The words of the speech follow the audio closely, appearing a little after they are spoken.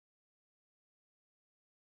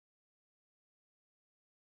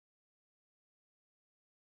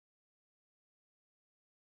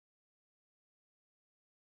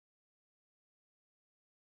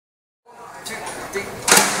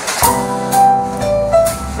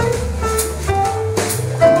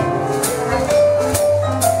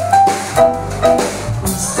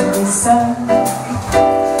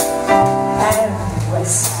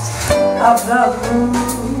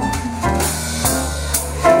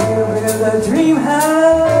the dream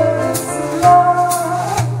has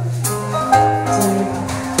lost.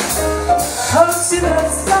 Close to the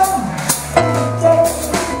sun day,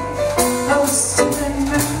 close to the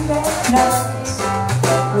moon at night.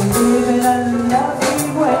 We live in a lovely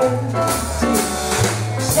way,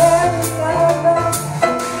 sharing our love,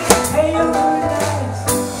 pale night,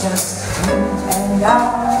 just you and I,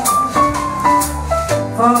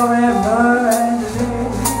 forever and a day.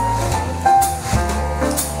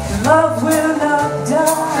 Love will not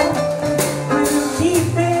die, we'll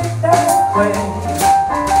keep it that way.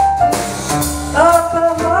 Up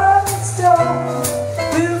among the stars,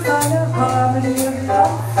 we'll find a harmony of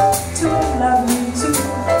love to love you too.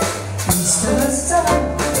 East of the sun,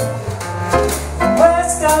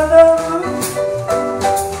 west of the moon.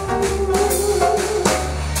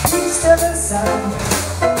 East of the sun,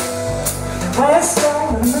 west of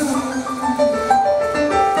the moon.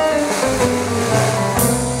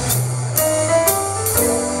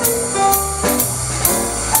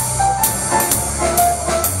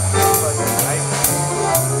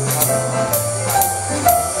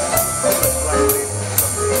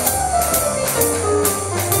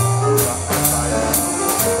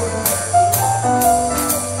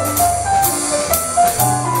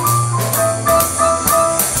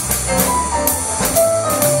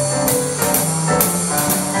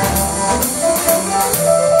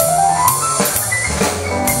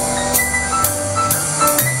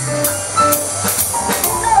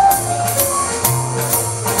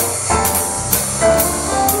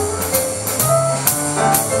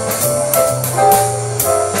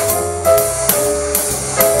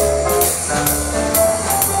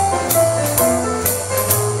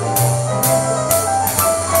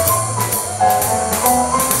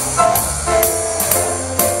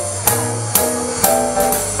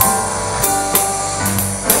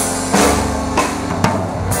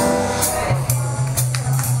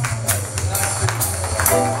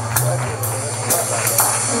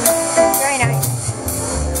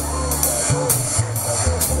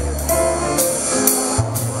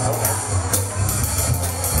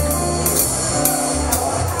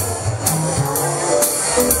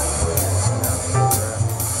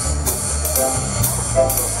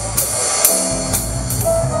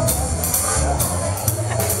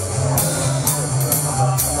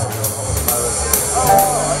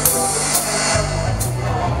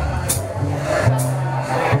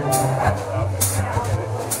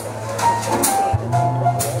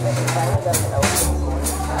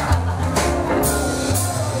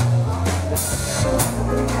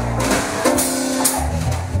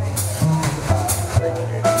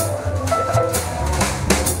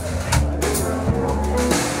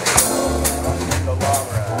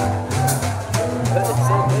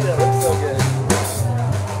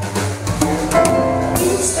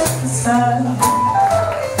 Sun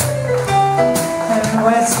and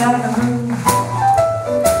west of the moon,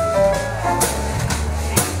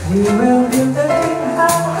 we will build a big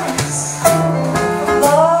house,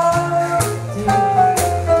 Lord dear,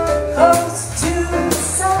 close to the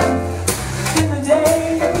sun in the day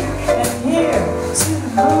and near to the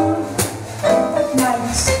moon at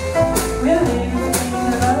night. We'll live in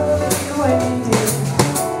a lovely way, dear,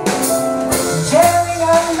 sharing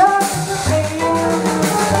our love and the pain.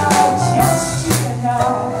 Just you and I,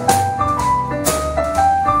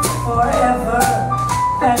 forever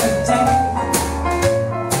and a day.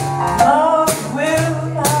 Love will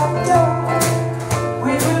not die,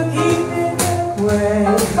 we will keep it that way.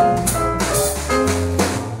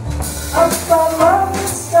 Up among the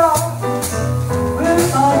stars, we'll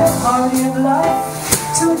find a harmony of life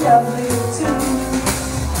too lovely to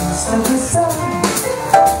east of the sun,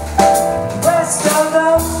 west of the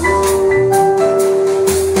moon.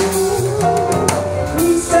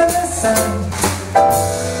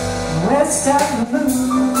 West of the moon,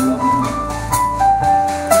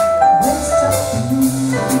 west of the moon.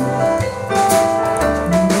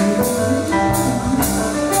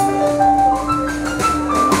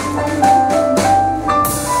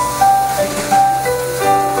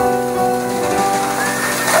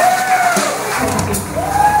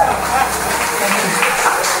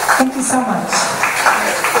 Thank you so much.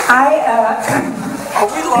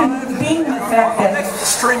 Being the fact that,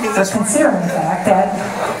 or considering the fact that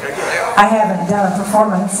I haven't done a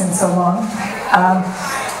performance in so long,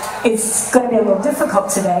 it's going to be a little difficult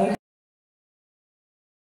today.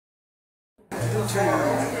 2,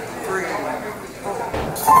 3, 4.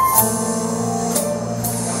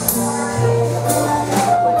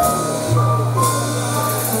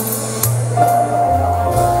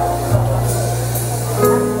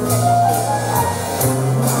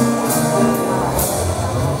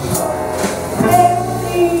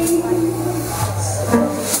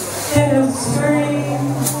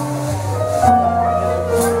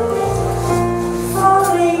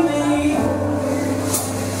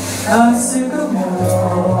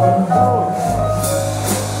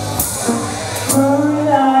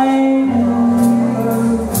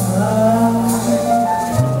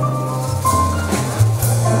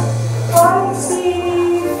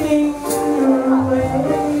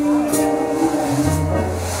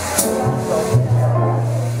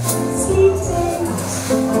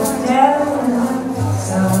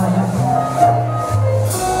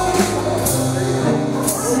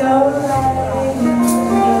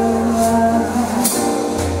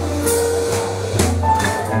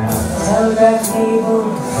 telegraph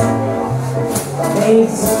cables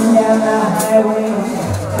racing down the highway.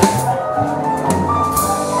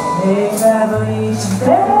 They travel each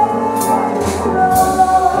bend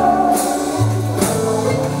road.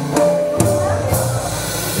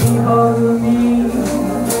 People who need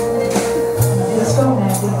disco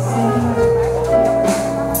magic scene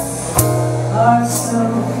are so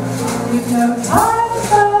hypnotized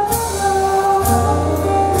by the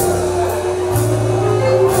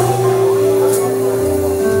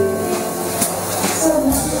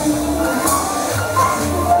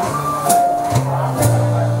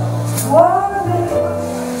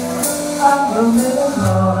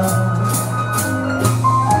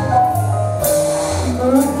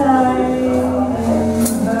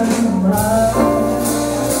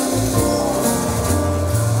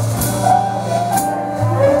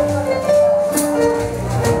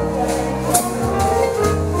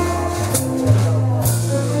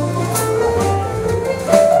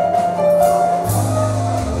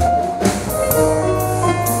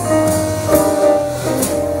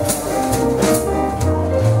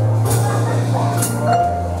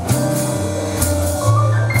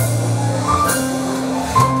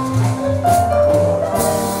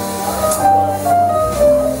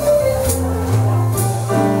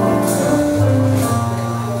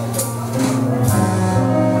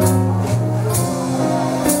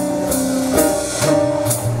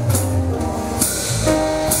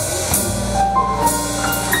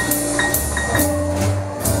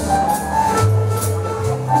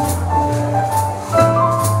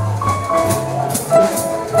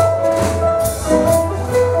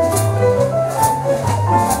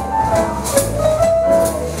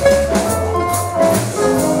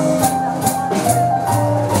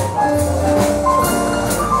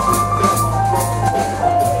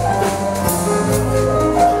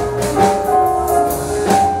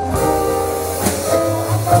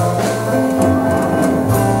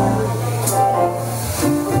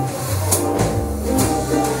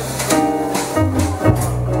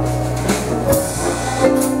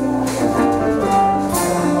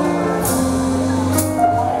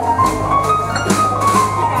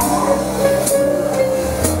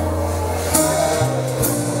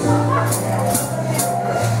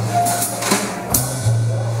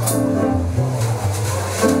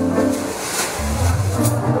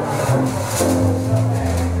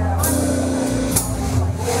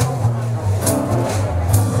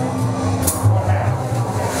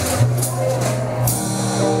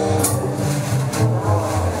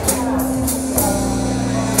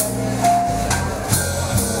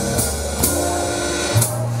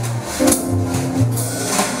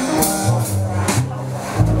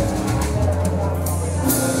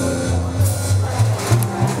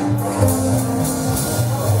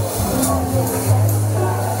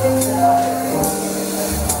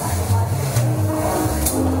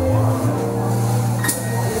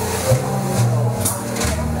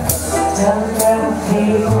telegraph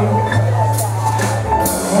cable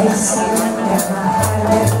racing down the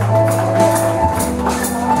highway.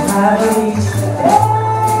 I reach the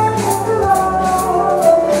end of the road.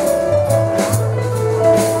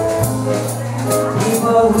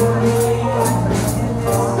 People who live in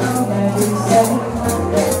this romantic setting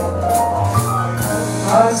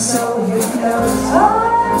are so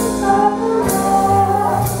hypnotized by the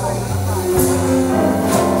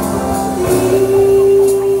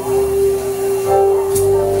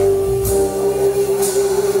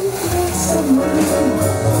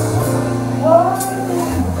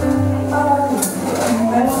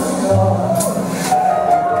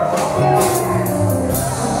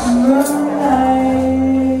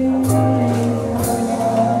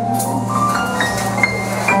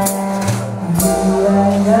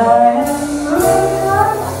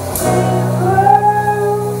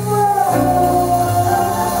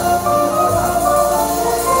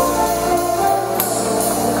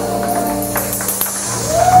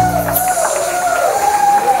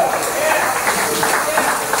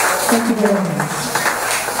Thank you very much.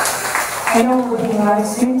 I know we're looking live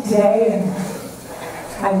stream today,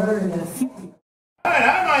 and I heard a few people.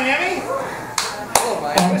 Hi, Miami.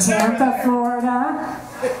 And Tampa, Florida,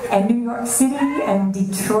 and New York City, and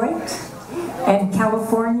Detroit, and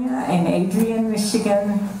California, and Adrian,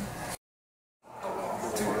 Michigan.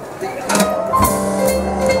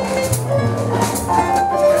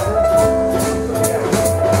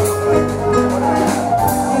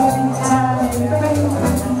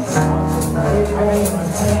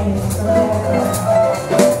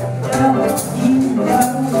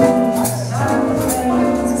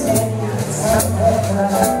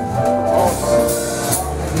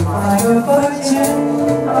 like a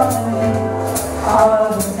fortune all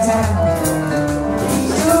over the town.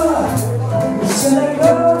 Sure, you should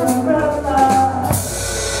go umbrella.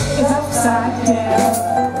 It's upside down.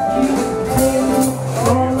 You pay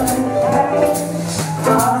for the package,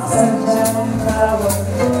 all sunshine and flowers.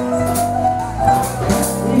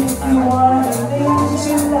 If you want to things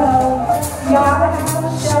you love, you gotta have a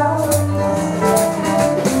shower.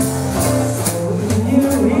 You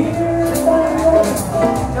hear that?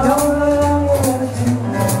 Don't know what to do.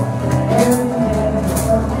 Everything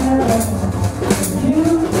from heaven. You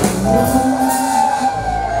know.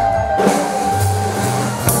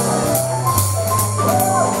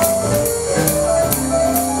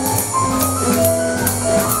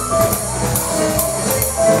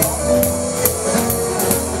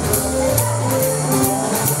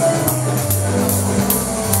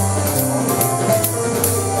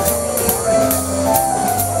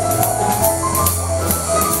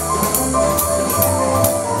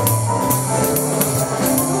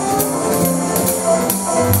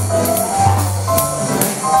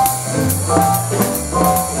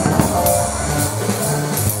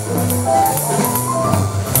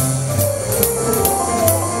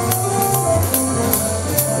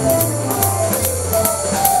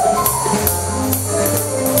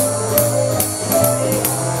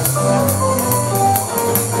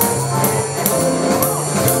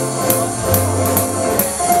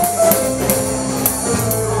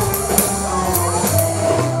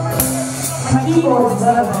 My keyboard is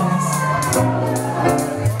up next.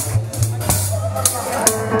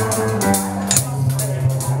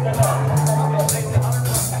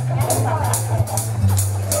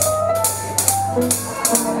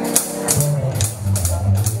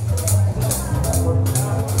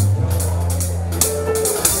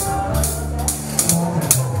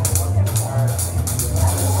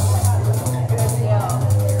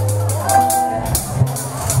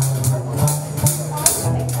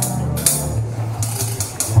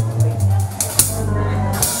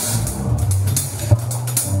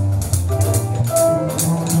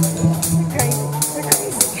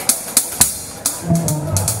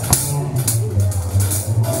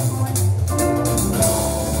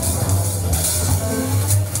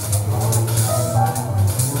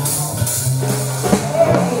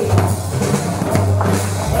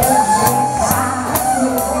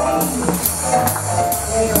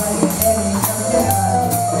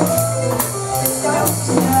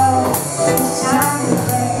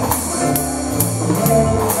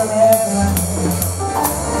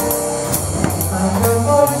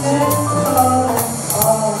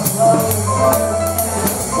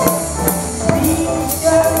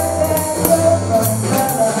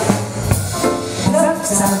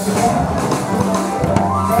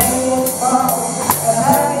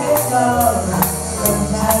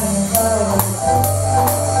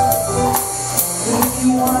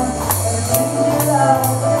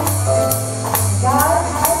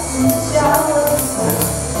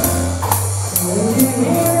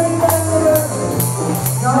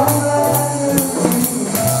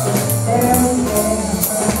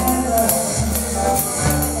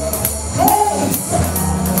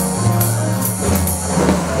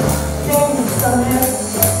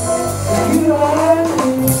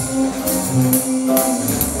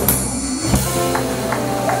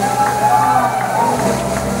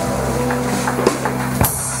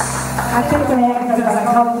 I think they had because I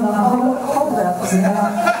called them the hold-ups and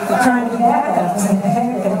they're trying to back ups and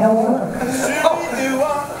heck, they don't work. I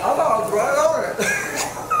thought I was right on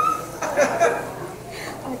it.